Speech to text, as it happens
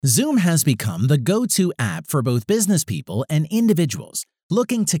Zoom has become the go-to app for both business people and individuals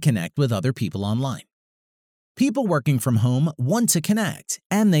looking to connect with other people online. People working from home want to connect,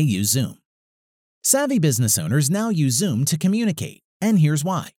 and they use Zoom. Savvy business owners now use Zoom to communicate, and here's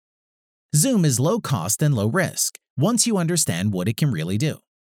why. Zoom is low cost and low risk once you understand what it can really do.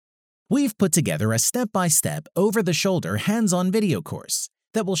 We've put together a step-by-step, over-the-shoulder, hands-on video course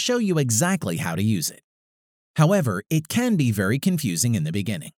that will show you exactly how to use it. However, it can be very confusing in the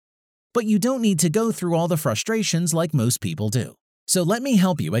beginning. But you don't need to go through all the frustrations like most people do. So let me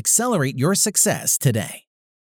help you accelerate your success today.